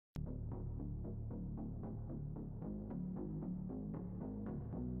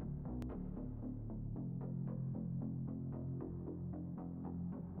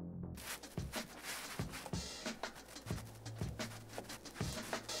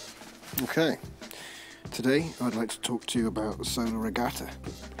Okay, today I'd like to talk to you about the Solar Regatta,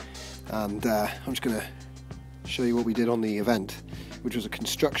 and I'm just going to show you what we did on the event, which was a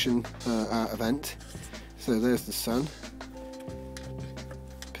construction event. So there's the sun,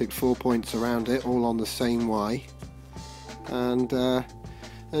 picked 4 points around it, all on the same Y, and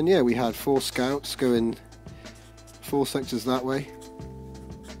yeah, we had 4 scouts going 4 sectors that way,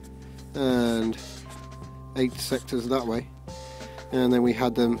 and 8 sectors that way, and then we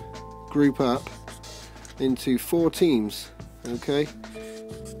had them group up into 4 teams, okay,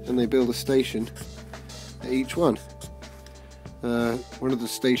 and they build a station at each one. One of the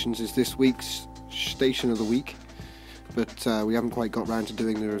stations is this week's station of the week, but we haven't quite got round to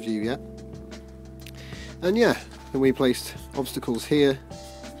doing the review yet. And yeah, then we placed obstacles here,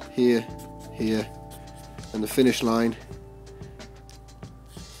 here, here, and the finish line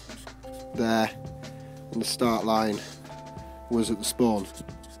there, and the start line was at the spawn.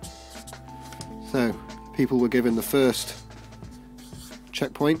 So people were given the first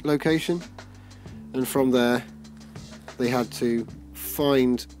checkpoint location, and from there they had to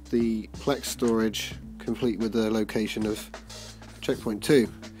find the Plex storage complete with the location of checkpoint 2,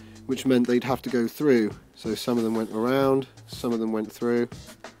 which meant they'd have to go through. So some of them went around, some of them went through,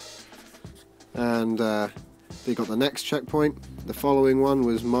 and they got the next checkpoint. The following one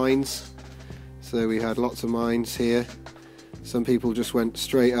was mines, so we had lots of mines here. Some people just went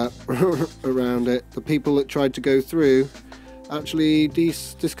straight up around it. The people that tried to go through actually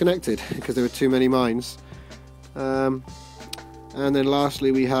disconnected because there were too many mines. And then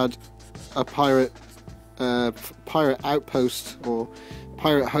lastly we had a pirate outpost, or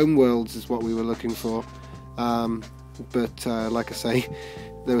pirate homeworlds is what we were looking for. But like I say,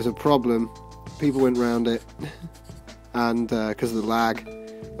 there was a problem. People went round it, and because of the lag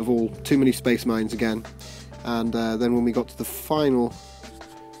of all too many space mines again. And then when we got to the final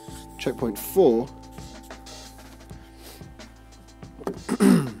checkpoint 4,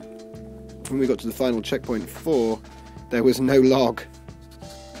 there was no log,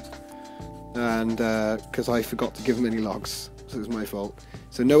 and because I forgot to give them any logs, so it was my fault.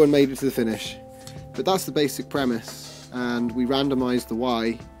 So no one made it to the finish. But that's the basic premise, and we randomised the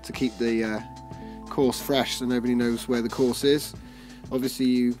Y to keep the course fresh so nobody knows where the course is. Obviously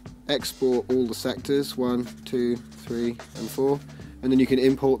you export all the sectors 1, 2, 3 and 4, and then you can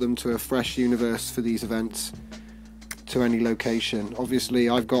import them to a fresh universe for these events to any location. Obviously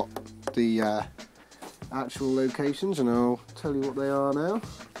I've got the actual locations, and I'll tell you what they are now.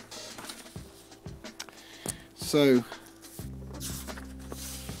 So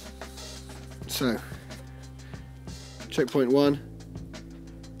checkpoint 1,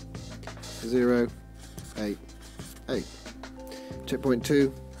 0, 8, 8. Checkpoint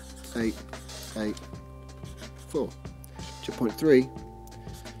 2, 8, 8, 4. Checkpoint 3,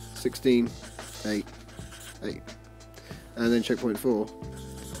 16, 8, 8. And then checkpoint 4,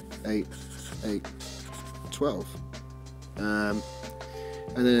 8, 8, 12. And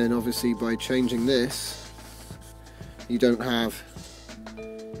then obviously by changing this, you don't have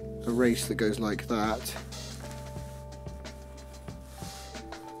a race that goes like that.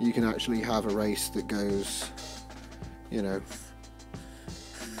 You can actually have a race that goes, you know,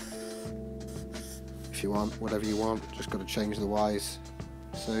 if you want, whatever you want, just got to change the Y's.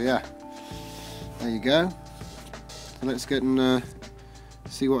 So yeah, there you go. So let's get and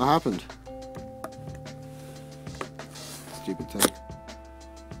see what happened. Stupid thing.